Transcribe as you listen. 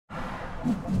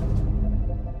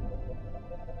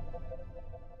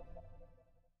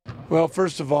Well,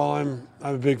 first of all, I'm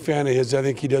a big fan of his. I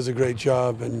think he does a great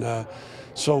job, and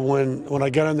so when I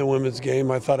got in the women's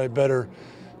game, I thought I better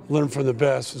learn from the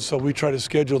best, and so we tried to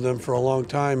schedule them for a long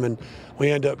time, and we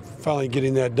end up finally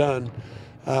getting that done.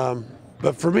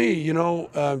 But for me,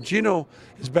 Gino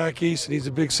is back east, and he's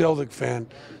a big Celtic fan.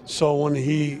 So when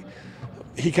he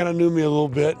kind of knew me a little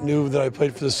bit, knew that I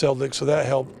played for the Celtics, so that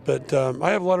helped. But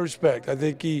I have a lot of respect. I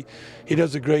think he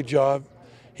does a great job.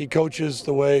 He coaches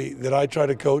the way that I try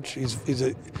to coach.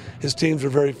 His teams are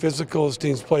very physical. His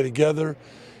teams play together.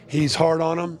 He's hard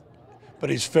on them, but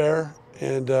he's fair.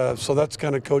 And so that's the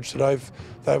kind of coach that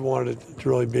I've wanted to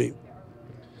really be.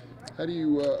 How do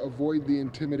you avoid the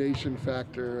intimidation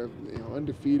factor of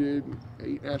undefeated,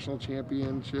 8 national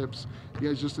championships? You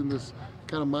guys just in this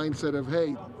kind of mindset of,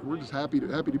 hey, we're just happy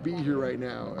to be here right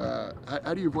now.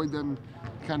 How do you avoid them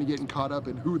kind of getting caught up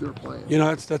in who they're playing?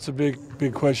 That's a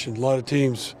big question. A lot of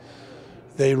teams,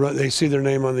 they see their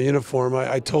name on the uniform.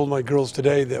 I told my girls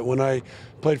today that when I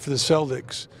played for the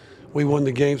Celtics, we won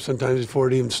the game sometimes before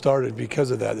it even started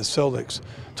because of that, the Celtics.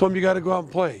 Told them you got to go out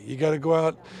and play. You got to go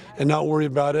out and not worry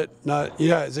about it.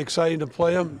 It's exciting to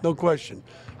play them, no question.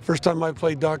 First time I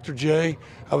played Dr. J,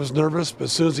 I was nervous, but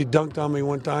as soon as he dunked on me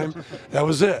one time, that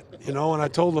was it. And I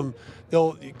told them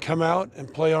they'll come out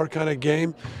and play our kind of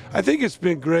game. I think it's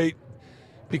been great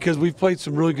because we've played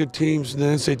some really good teams in the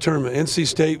NCAA tournament. NC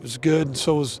State was good, and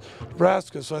so was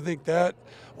Nebraska. So I think that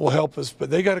will help us. But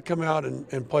they got to come out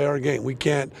and play our game. We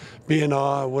can't be in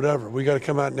awe or whatever. We got to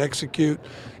come out and execute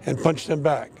and punch them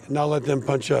back and not let them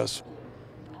punch us.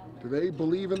 Do they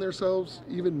believe in themselves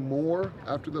even more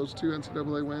after those 2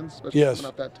 NCAA wins? Especially yes. Coming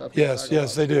off that tough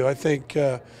Yes, they do. I think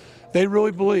they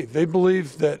really believe. They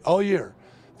believe that all year.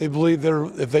 They believe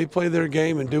if they play their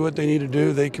game and do what they need to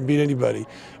do, they can beat anybody.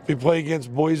 If we play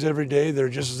against boys every day, they're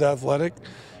just as athletic.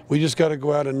 We just got to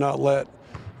go out and not let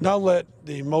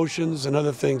the emotions and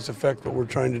other things affect what we're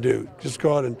trying to do. Just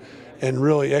go out and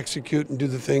really execute and do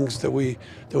the things that we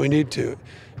need to.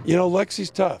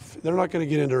 Lexi's tough. They're not going to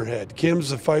get into her head.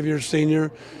 Kim's a 5-year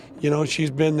senior.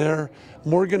 She's been there.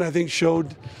 Morgan, I think,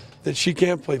 showed that she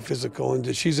can play physical and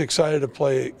that she's excited to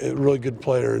play a really good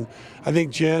player. And I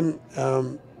think Jen's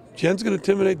going to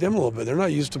intimidate them a little bit. They're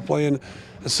not used to playing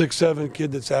a 6'7"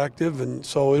 kid that's active, and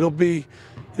so it'll be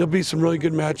some really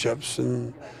good matchups.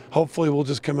 And hopefully we'll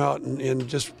just come out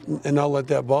and not let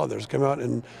that bother us. Come out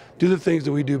and do the things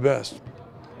that we do best.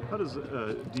 How does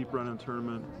a deep run in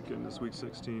tournament, getting to Sweet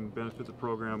 16, benefit the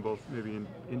program both maybe in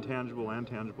intangible and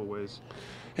tangible ways?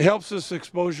 It helps us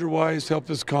exposure-wise, help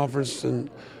us conference and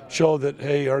show that,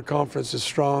 hey, our conference is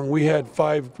strong. We had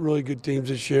 5 really good teams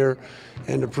this year,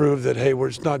 and to prove that, hey,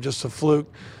 it's not just a fluke.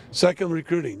 Second,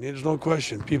 recruiting. There's no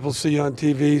question. People see you on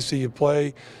TV, see you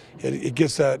play. It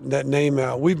gets that name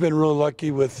out. We've been really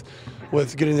lucky with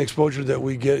getting the exposure that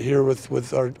we get here with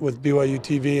BYU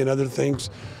TV and other things.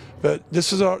 But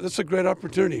this is a great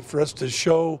opportunity for us to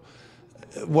show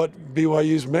what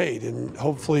BYU's made, and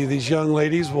hopefully these young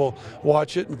ladies will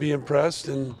watch it and be impressed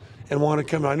and want to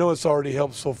come. I know it's already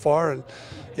helped so far, and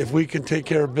if we can take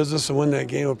care of business and win that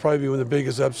game, it'll probably be one of the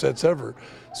biggest upsets ever.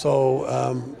 So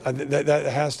that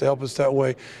has to help us that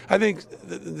way. I think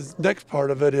the next part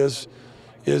of it is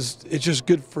it's just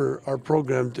good for our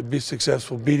program to be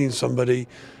successful beating somebody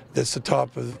that's the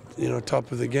top of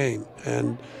the game,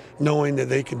 and knowing that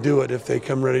they can do it if they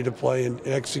come ready to play and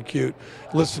execute,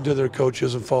 listen to their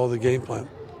coaches and follow the game plan.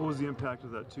 What was the impact of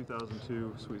that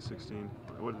 2002 Sweet 16?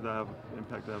 What did that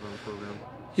impact have on the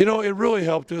program? It really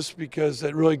helped us because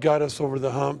it really got us over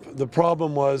the hump. The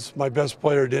problem was my best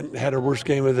player had her worst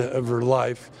game of her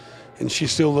life, and she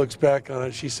still looks back on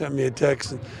it. She sent me a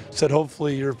text and said,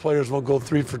 hopefully your players won't go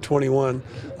 3 for 21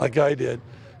 like I did.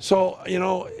 So,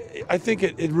 I think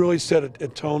it really set a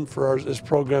tone for this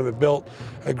program. It built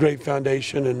a great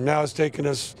foundation, and now it's taken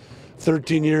us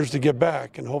 13 years to get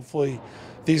back, and hopefully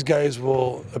these guys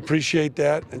will appreciate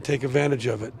that and take advantage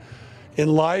of it. In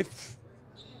life,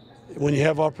 when you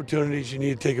have opportunities, you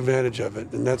need to take advantage of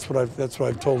it, and that's what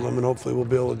I've told them, and hopefully we'll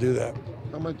be able to do that.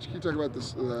 How much can you talk about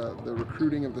this, the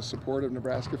recruiting of the support of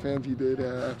Nebraska fans you did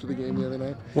after the game the other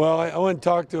night? Well, I went and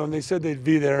talked to them. They said they'd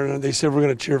be there, and they said we're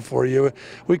going to cheer for you.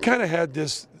 We kind of had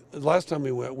this last time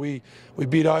we went. We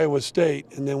beat Iowa State,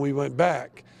 and then we went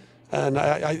back. And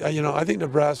I think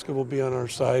Nebraska will be on our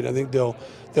side. I think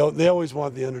they always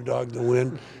want the underdog to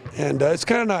win, and it's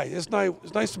kind of nice. It's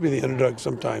nice to be the underdog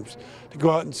sometimes, to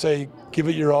go out and say, give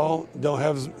it your all. Don't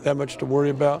have that much to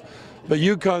worry about. But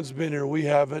UConn's been here. We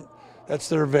haven't. That's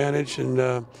their advantage,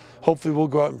 and hopefully we'll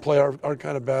go out and play our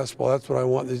kind of basketball. That's what I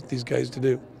want these guys to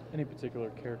do. Any particular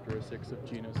characteristics of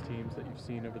Gino's teams that you've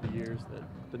seen over the years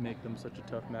that make them such a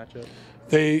tough matchup?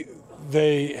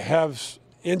 They have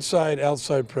inside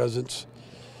outside presence.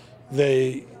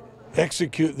 They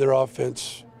execute their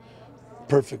offense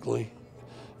perfectly.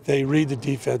 They read the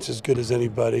defense as good as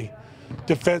anybody.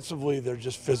 Defensively, they're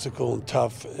just physical and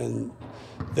tough, and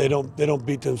they don't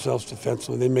beat themselves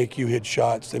defensively. They make you hit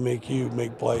shots. They make you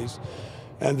make plays.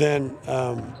 And then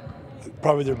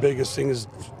probably their biggest thing is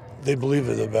they believe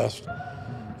they're the best.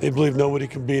 They believe nobody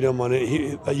can beat them on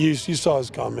it. You saw his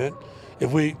comment.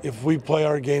 If we play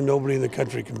our game, nobody in the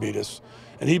country can beat us.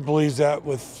 And he believes that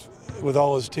with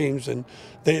all his teams, and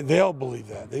they all believe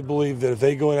that. They believe that if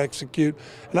they go and execute,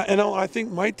 and I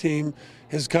think my team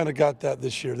has kind of got that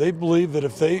this year. They believe that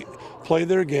if they play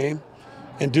their game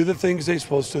and do the things they're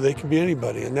supposed to, they can beat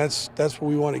anybody, and that's where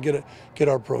we want to get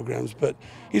our programs. But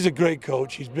he's a great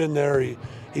coach. He's been there.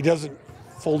 He doesn't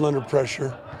fold under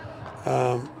pressure.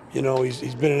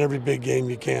 He's been in every big game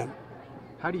you can.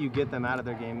 How do you get them out of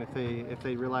their game if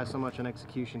they rely so much on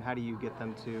execution? How do you get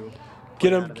them to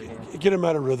get them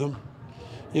out of rhythm?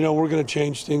 We're going to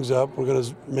change things up. We're going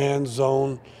to man,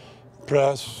 zone,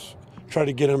 press, try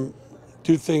to get them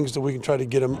do things that we can try to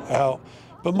get them out.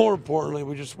 But more importantly,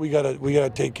 we got to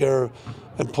take care of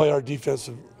and play our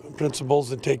defensive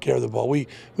principles and take care of the ball.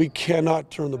 We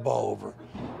cannot turn the ball over.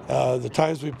 The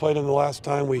times we played them the last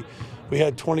time, we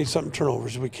had 20-something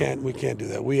turnovers. We can't do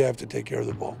that. We have to take care of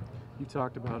the ball. You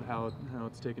talked about how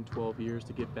it's taken 12 years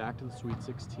to get back to the Sweet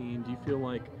 16. Do you feel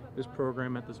like this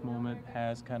program at this moment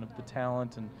has kind of the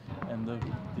talent and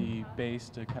the base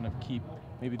to kind of keep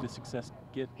maybe the success,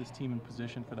 get this team in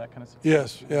position for that kind of success?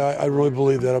 Yes, yeah, I really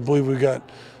believe that. I believe we've got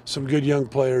some good young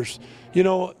players.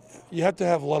 You have to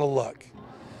have a lot of luck.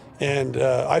 And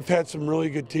I've had some really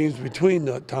good teams between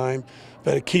that time,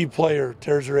 but a key player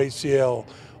tears their ACL,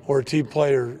 or a key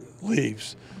player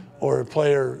leaves, or a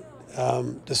player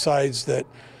decides that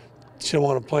she don't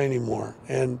want to play anymore.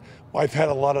 And I've had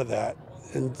a lot of that.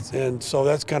 And so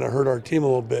that's kind of hurt our team a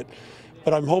little bit.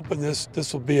 But I'm hoping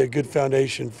this will be a good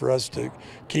foundation for us to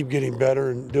keep getting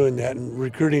better and doing that and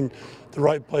recruiting the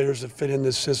right players that fit in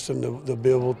this system. They'll be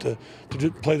able to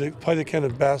play the kind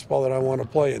of basketball that I want to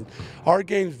play. And our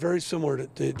game is very similar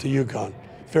to UCONN,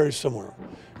 very similar.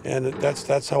 And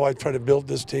that's how I try to build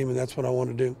this team, and that's what I want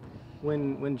to do.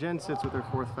 When Jen sits with her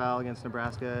fourth foul against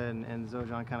Nebraska and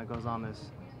Zojan kind of goes on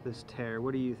this tear,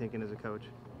 what are you thinking as a coach?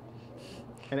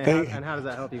 And how does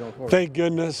that help you going forward? Thank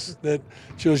goodness that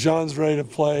Zojan's ready to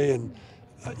play, and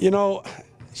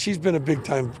she's been a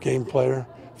big-time game player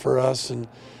for us. And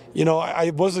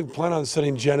I wasn't planning on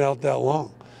sitting Jen out that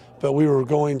long, but we were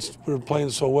playing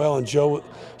so well, and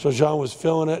Zojan was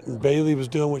feeling it, and Bailey was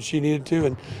doing what she needed to.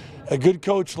 And a good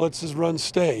coach lets his run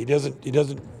stay. He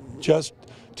doesn't just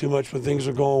too much when things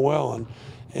are going well.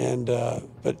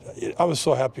 But I was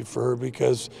so happy for her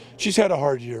because she's had a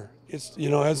hard year. It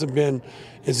hasn't been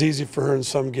as easy for her in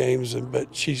some games,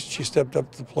 but she stepped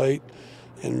up to the plate,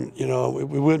 and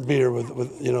we wouldn't be here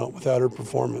without her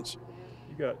performance.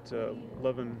 You got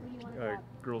 11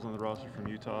 girls on the roster from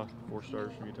Utah, 4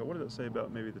 starters from Utah. What does that say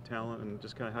about maybe the talent and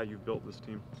just kind of how you've built this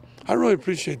team? I really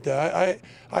appreciate that.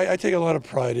 I take a lot of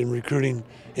pride in recruiting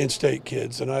in-state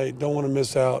kids, and I don't want to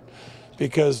miss out.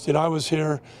 Because I was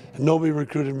here and nobody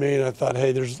recruited me, and I thought,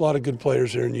 hey, there's a lot of good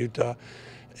players here in Utah.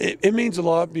 It means a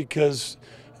lot because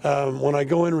when I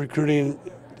go in recruiting,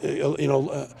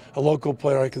 a local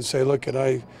player, I can say, look,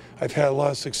 I've had a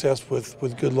lot of success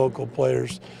with good local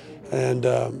players, and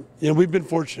we've been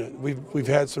fortunate. We've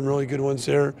had some really good ones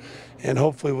there, and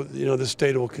hopefully, the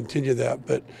state will continue that.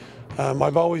 But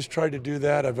I've always tried to do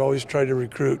that. I've always tried to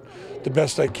recruit the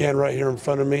best I can right here in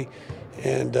front of me.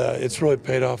 And it's really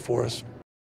paid off for us.